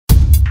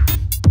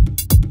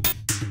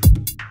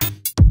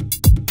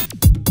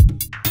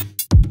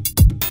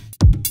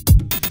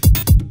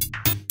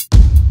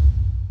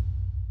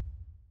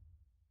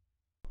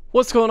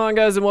What's going on,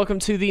 guys, and welcome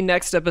to the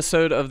next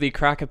episode of the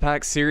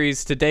Crack-A-Pack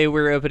series. Today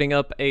we're opening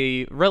up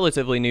a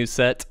relatively new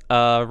set,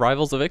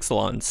 Rivals of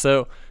Ixalan.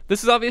 So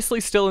this is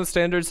obviously still in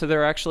standard, so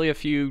there are actually a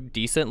few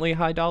decently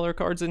high dollar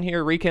cards in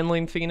here.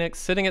 Rekindling Phoenix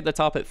sitting at the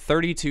top at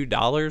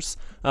 $32.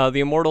 The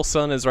Immortal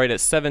Sun is right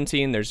at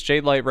 $17. There's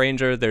Jade Light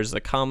Ranger, there's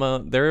the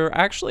Kama. There are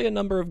actually a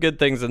number of good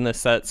things in this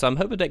set, so I'm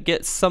hoping to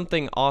get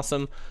something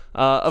awesome.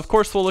 Of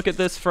course, we'll look at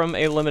this from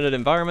a limited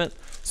environment,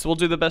 so we'll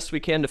do the best we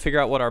can to figure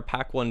out what our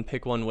pack one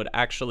pick one would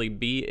actually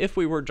be if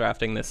we were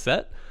drafting this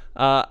set.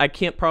 I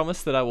can't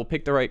promise that I will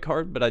pick the right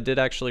card, but I did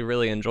actually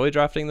really enjoy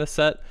drafting this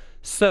set,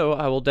 so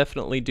I will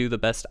definitely do the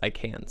best I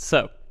can.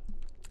 So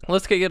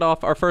let's kick it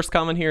off. Our first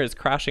common here is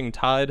Crashing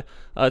Tide.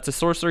 It's a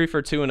sorcery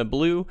for 2 and a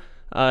blue.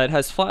 It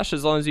has flash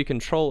as long as you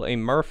control a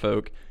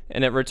merfolk,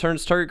 and it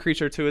returns target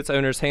creature to its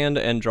owner's hand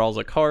and draws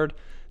a card.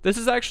 This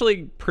is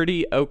actually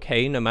pretty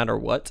okay no matter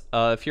what.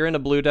 If you're in a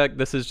blue deck,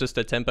 this is just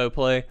a tempo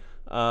play.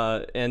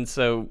 And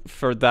so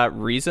for that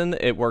reason,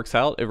 it works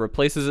out. It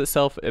replaces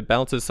itself. It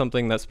bounces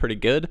something that's pretty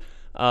good.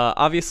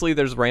 Obviously,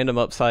 there's random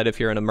upside if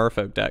you're in a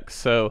merfolk deck.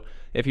 So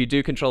if you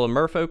do control a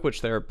merfolk,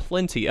 which there are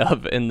plenty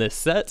of in this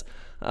set,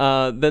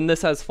 then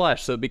this has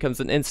flash, so it becomes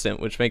an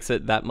instant, which makes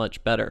it that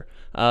much better.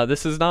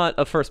 This is not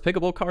a first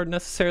pickable card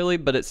necessarily,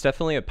 but it's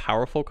definitely a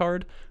powerful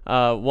card,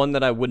 one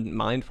that I wouldn't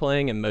mind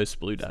playing in most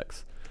blue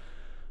decks.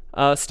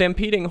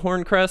 Stampeding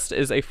Horncrest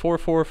is a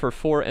 4/4 for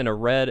 4 and a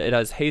red. It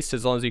has haste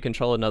as long as you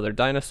control another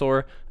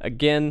dinosaur.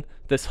 Again,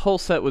 this whole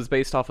set was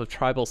based off of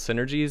tribal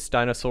synergies.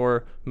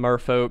 Dinosaur,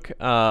 Merfolk,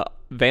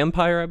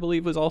 Vampire, I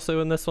believe, was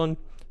also in this one.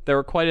 There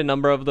were quite a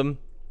number of them.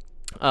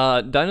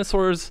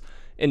 Dinosaurs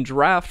in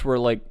draft were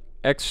like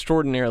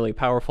extraordinarily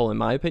powerful in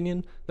my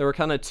opinion. There were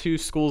kind of two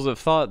schools of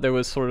thought. There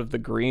was sort of the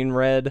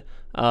green-red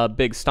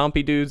big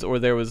stompy dudes, or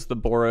there was the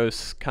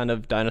Boros kind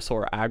of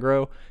dinosaur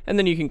aggro, and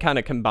then you can kind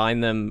of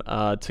combine them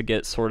to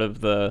get sort of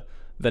the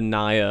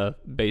Naya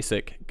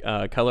basic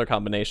color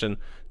combination.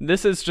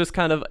 This is just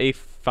kind of a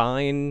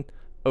fine,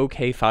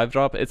 okay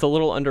 5-drop. It's a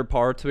little under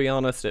par, to be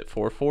honest, at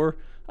 4/4.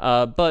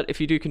 But if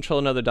you do control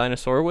another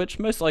dinosaur, which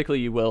most likely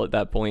you will at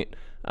that point,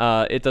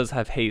 it does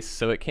have haste,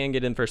 so it can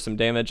get in for some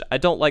damage. I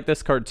don't like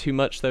this card too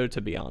much, though, to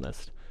be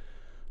honest.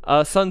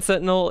 Sun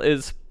Sentinel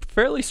is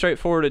fairly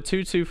straightforward, a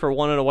 2/2 for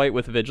 1 and a white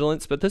with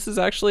Vigilance, but this is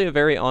actually a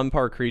very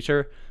on-par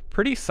creature.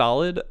 Pretty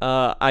solid.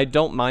 I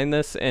don't mind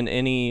this in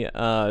any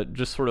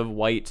just sort of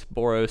white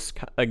Boros,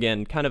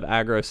 again, kind of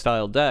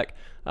aggro-style deck.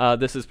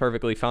 This is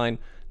perfectly fine.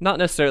 Not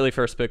necessarily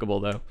first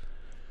pickable,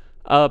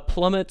 though.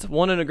 Plummet,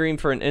 1 and a green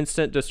for an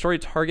instant, destroy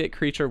target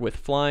creature with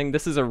flying.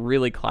 This is a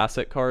really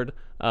classic card.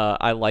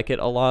 I like it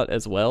a lot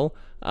as well.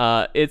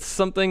 It's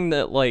something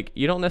that, like,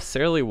 you don't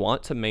necessarily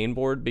want to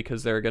mainboard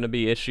because there are going to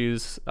be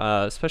issues,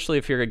 especially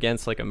if you're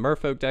against like a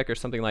merfolk deck or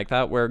something like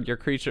that, where your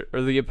creature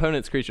or the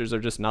opponent's creatures are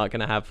just not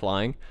going to have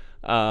flying.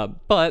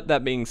 But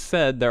that being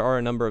said, there are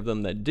a number of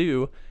them that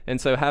do,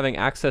 and so having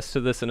access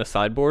to this in a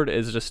sideboard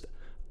is just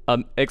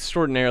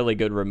extraordinarily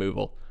good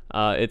removal.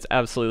 It's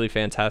absolutely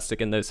fantastic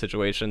in those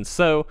situations.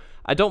 So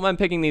I don't mind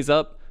picking these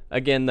up.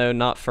 Again, though,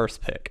 not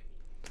first pick.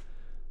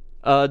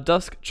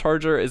 Dusk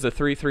Charger is a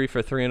 3/3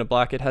 for 3 and a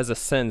black. It has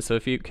Ascend, so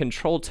if you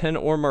control 10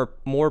 or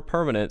more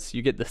permanents,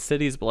 you get the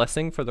City's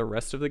Blessing for the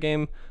rest of the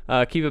game.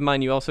 Keep in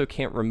mind, you also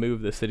can't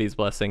remove the City's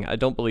Blessing. I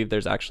don't believe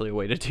there's actually a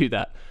way to do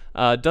that.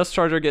 Dusk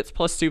Charger gets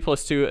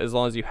 +2/+2 as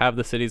long as you have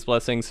the City's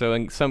Blessing, so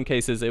in some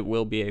cases it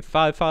will be a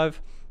 5/5.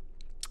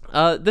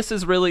 This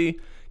is really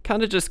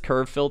kind of just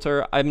curve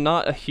filter. I'm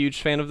not a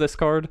huge fan of this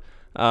card.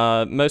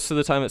 Most of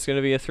the time it's going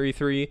to be a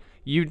 3/3.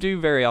 You do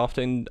very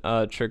often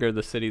trigger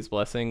the City's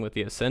Blessing with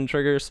the Ascend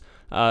triggers.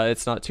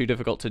 It's not too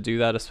difficult to do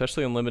that,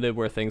 especially in Limited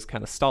where things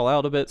kind of stall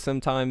out a bit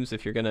sometimes.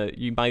 If you're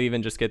you might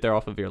even just get there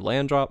off of your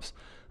land drops.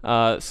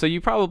 So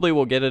you probably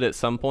will get it at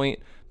some point,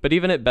 but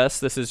even at best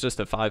this is just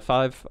a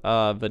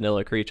 5/5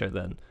 vanilla creature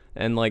then.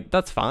 And like,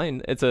 that's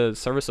fine. It's a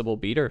serviceable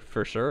beater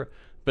for sure,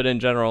 but in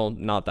general,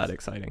 not that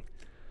exciting.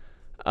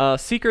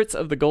 Secrets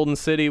of the Golden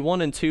City, 1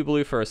 and 2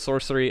 blue for a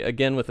sorcery,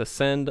 again with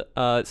Ascend.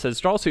 It says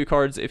draw 2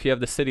 cards. If you have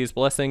the City's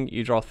Blessing,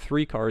 you draw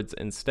 3 cards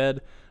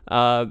instead.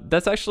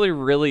 That's actually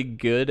really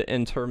good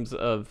in terms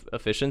of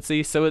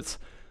efficiency. So it's,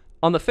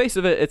 on the face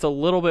of it, it's a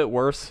little bit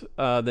worse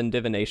than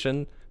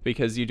Divination,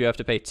 because you do have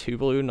to pay 2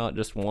 blue, not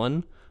just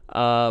 1.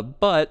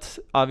 But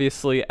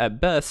obviously, at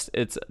best,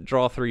 it's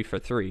draw 3 for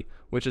 3,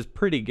 which is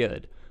pretty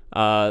good.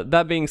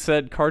 That being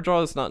said, card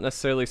draw is not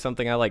necessarily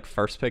something I like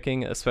first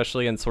picking,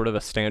 especially in sort of a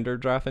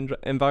standard draft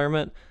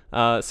environment.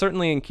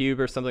 Certainly in Cube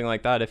or something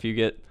like that, if you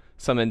get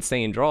some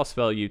insane draw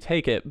spell, you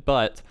take it,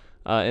 but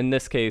in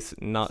this case,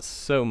 not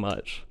so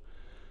much.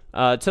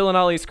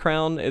 Tilinali's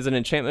Crown is an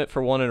enchantment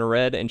for 1 and a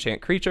red,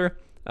 enchant creature.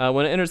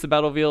 When it enters the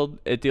battlefield,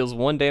 it deals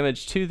 1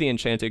 damage to the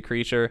enchanted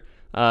creature,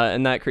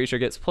 and that creature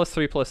gets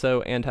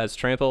 +3/+0 and has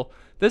trample.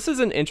 This is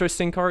an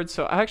interesting card,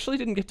 so I actually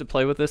didn't get to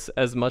play with this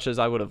as much as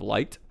I would have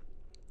liked.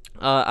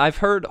 I've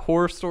heard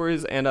horror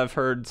stories and I've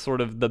heard sort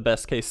of the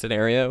best case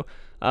scenario,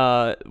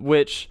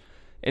 which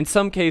In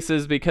some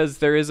cases, because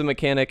there is a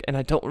mechanic, and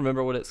I don't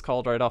remember what it's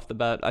called right off the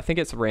bat. I think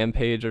it's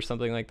Rampage or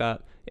something like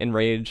that in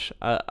Rage.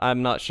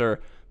 I'm not sure.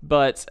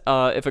 But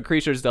if a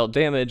creature is dealt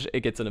damage,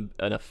 it gets an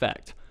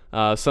effect.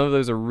 Some of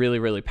those are really,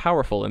 really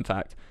powerful, in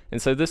fact.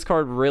 And so this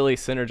card really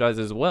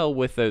synergizes well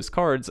with those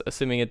cards,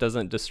 assuming it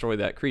doesn't destroy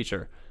that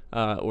creature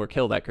or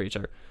kill that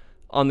creature.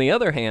 On the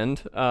other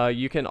hand,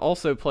 you can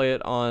also play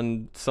it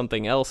on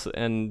something else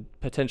and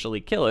potentially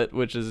kill it,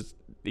 which is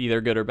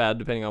either good or bad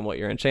depending on what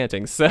you're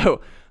enchanting.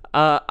 So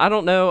I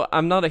don't know.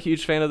 I'm not a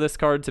huge fan of this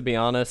card, to be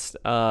honest,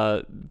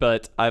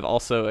 but I've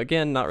also,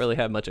 again, not really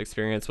had much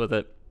experience with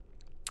it.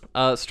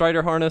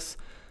 Strider Harness,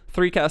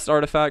 3-cast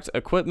artifact,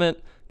 equipment.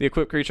 The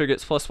equipped creature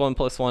gets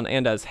 +1/+1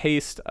 and as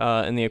haste,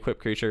 and the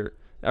equipped creature,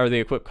 or the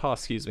equipped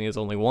cost, is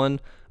only 1.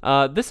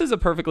 This is a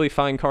perfectly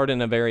fine card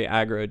in a very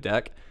aggro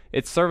deck.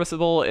 It's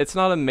serviceable. It's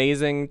not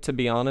amazing, to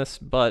be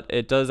honest, but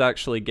it does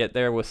actually get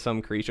there with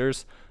some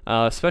creatures,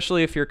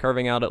 especially if you're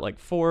carving out at like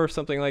 4 or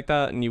something like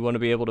that, and you want to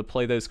be able to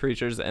play those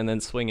creatures and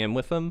then swing in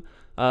with them.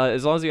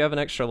 As long as you have an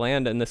extra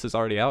land and this is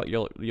already out,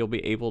 you'll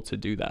be able to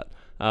do that,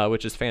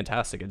 which is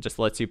fantastic. It just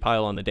lets you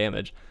pile on the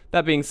damage.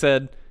 That being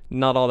said,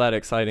 not all that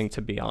exciting,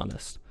 to be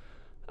honest.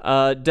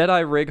 Deadeye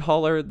Rig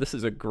Hauler, this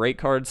is a great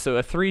card. So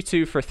a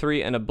 3/2 for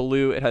 3 and a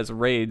blue. It has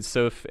raids,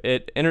 so if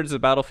it enters the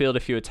battlefield,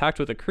 if you attacked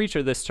with a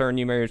creature this turn,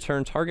 you may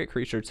return target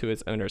creature to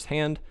its owner's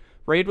hand.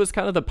 Raid was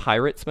kind of the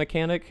Pirates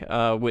mechanic,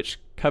 which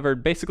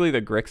covered basically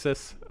the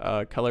Grixis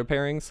color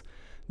pairings.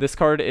 This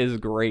card is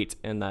great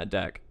in that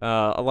deck.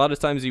 A lot of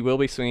times you will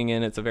be swinging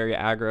in. It's a very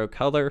aggro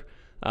color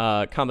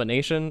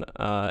combination,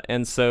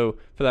 and so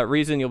for that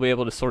reason, you'll be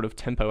able to sort of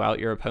tempo out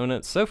your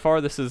opponents. So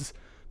far, this is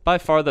by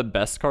far the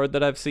best card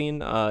that I've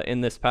seen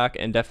in this pack,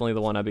 and definitely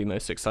the one I'd be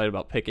most excited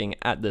about picking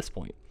at this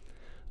point.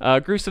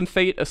 Gruesome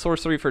Fate, a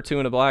sorcery for 2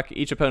 and a black.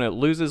 Each opponent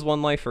loses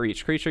 1 life for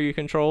each creature you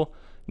control.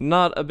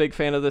 Not a big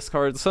fan of this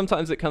card.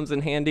 Sometimes it comes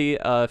in handy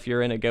if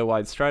you're in a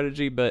go-wide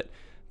strategy, but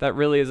that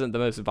really isn't the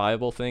most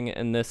viable thing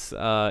in this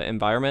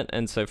environment,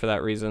 and so for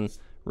that reason,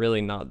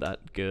 really not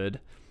that good.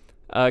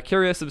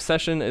 Curious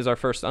Obsession is our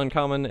first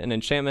uncommon, an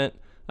enchantment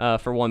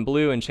for 1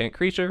 blue, enchant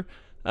creature.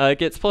 It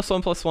gets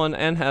 +1/+1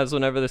 and has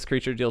whenever this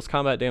creature deals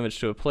combat damage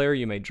to a player,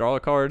 you may draw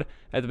a card.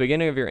 At the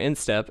beginning of your end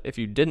step, if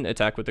you didn't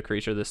attack with the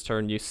creature this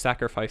turn, you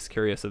sacrifice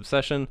Curious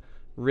Obsession.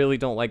 Really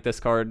don't like this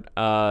card.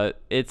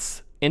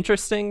 It's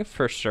interesting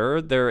for sure.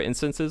 There are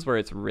instances where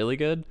it's really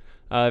good.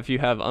 If you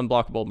have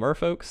unblockable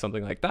merfolk,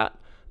 something like that,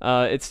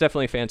 it's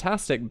definitely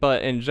fantastic,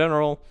 but in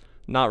general,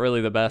 not really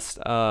the best.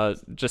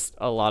 Just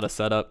a lot of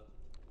setup.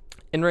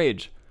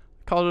 Enrage.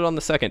 Called it on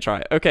the second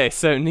try. Okay,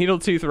 so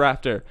Needletooth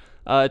Raptor.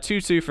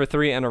 2/2 for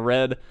 3 and a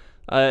red.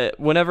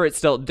 Whenever it's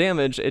dealt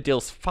damage, it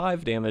deals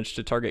 5 damage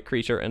to target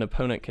creature an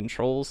opponent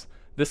controls.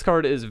 This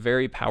card is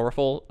very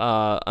powerful.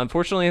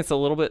 Unfortunately, it's a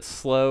little bit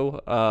slow,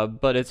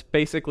 but it's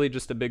basically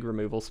just a big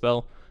removal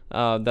spell.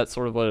 That's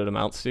sort of what it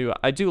amounts to.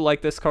 I do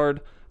like this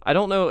card. I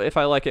don't know if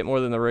I like it more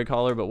than the Rig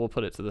Hauler, but we'll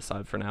put it to the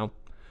side for now.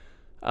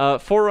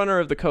 Forerunner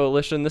of the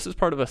Coalition. This is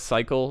part of a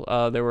cycle.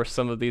 There were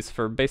some of these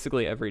for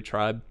basically every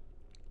tribe.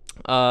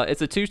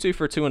 It's a 2/2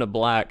 for 2 and a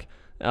black.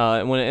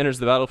 And when it enters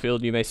the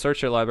battlefield, you may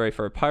search your library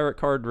for a pirate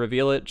card,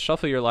 reveal it,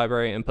 shuffle your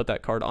library, and put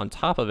that card on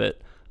top of it.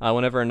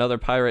 Whenever another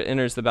pirate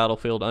enters the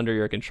battlefield under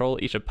your control,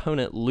 each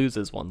opponent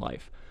loses 1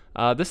 life.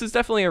 This is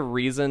definitely a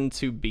reason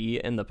to be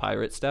in the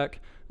Pirates deck.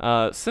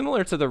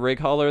 Similar to the Rig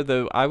Hauler,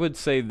 though I would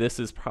say this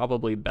is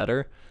probably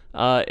better.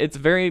 It's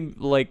very,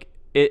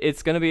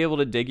 it's going to be able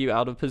to dig you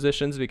out of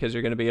positions because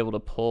you're going to be able to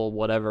pull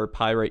whatever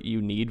pirate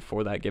you need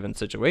for that given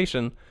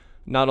situation.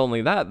 Not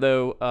only that,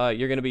 though,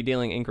 you're going to be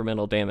dealing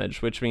incremental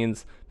damage, which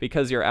means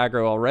because you're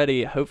aggro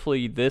already,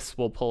 hopefully this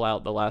will pull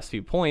out the last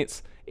few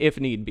points if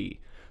need be.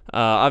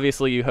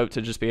 Obviously, you hope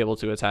to just be able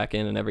to attack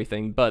in and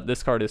everything, but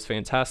this card is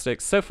fantastic.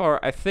 So far,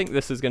 I think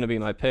this is going to be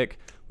my pick.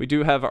 We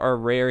do have our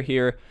rare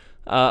here.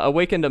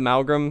 Awakened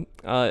Amalgam.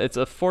 It's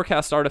a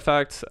 4-cast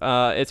artifact.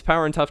 Its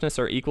power and toughness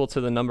are equal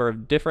to the number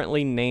of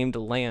differently named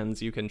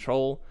lands you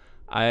control.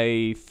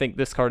 I think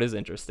this card is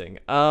interesting.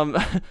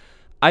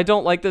 I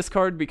don't like this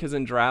card because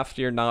in draft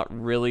you're not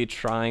really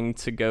trying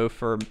to go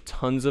for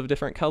tons of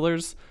different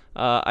colors.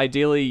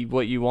 Ideally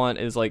what you want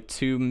is like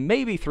 2,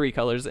 maybe 3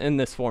 colors in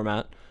this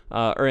format,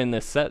 or in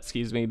this set,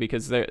 excuse me,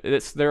 because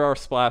there are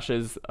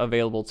splashes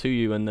available to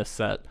you in this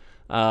set.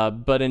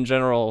 But in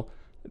general,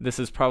 this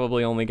is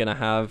probably only going to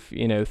have,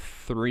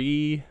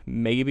 3,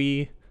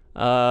 maybe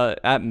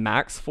at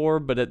max 4,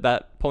 but at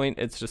that point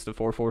it's just a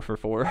 4/4 for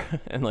 4,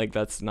 and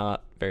that's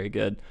not very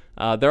good.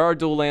 There are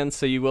dual lands,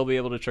 so you will be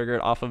able to trigger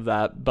it off of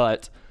that,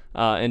 but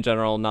in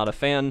general, not a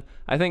fan.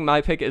 I think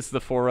my pick is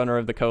the Forerunner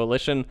of the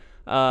Coalition.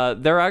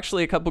 There are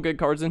actually a couple good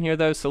cards in here,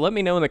 though, so let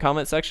me know in the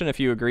comment section if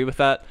you agree with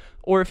that,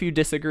 or if you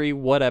disagree,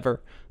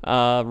 whatever.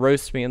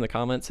 Roast me in the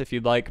comments if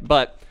you'd like.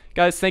 But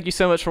guys, thank you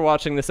so much for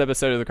watching this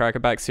episode of the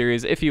Crack-A-Pack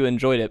series. If you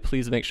enjoyed it,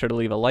 please make sure to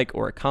leave a like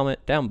or a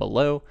comment down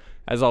below.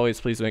 As always,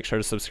 please make sure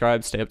to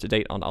subscribe, stay up to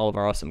date on all of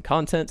our awesome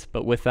content.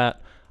 But with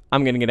that,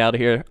 I'm going to get out of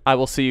here. I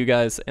will see you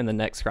guys in the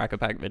next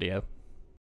Crack-A-Pack video.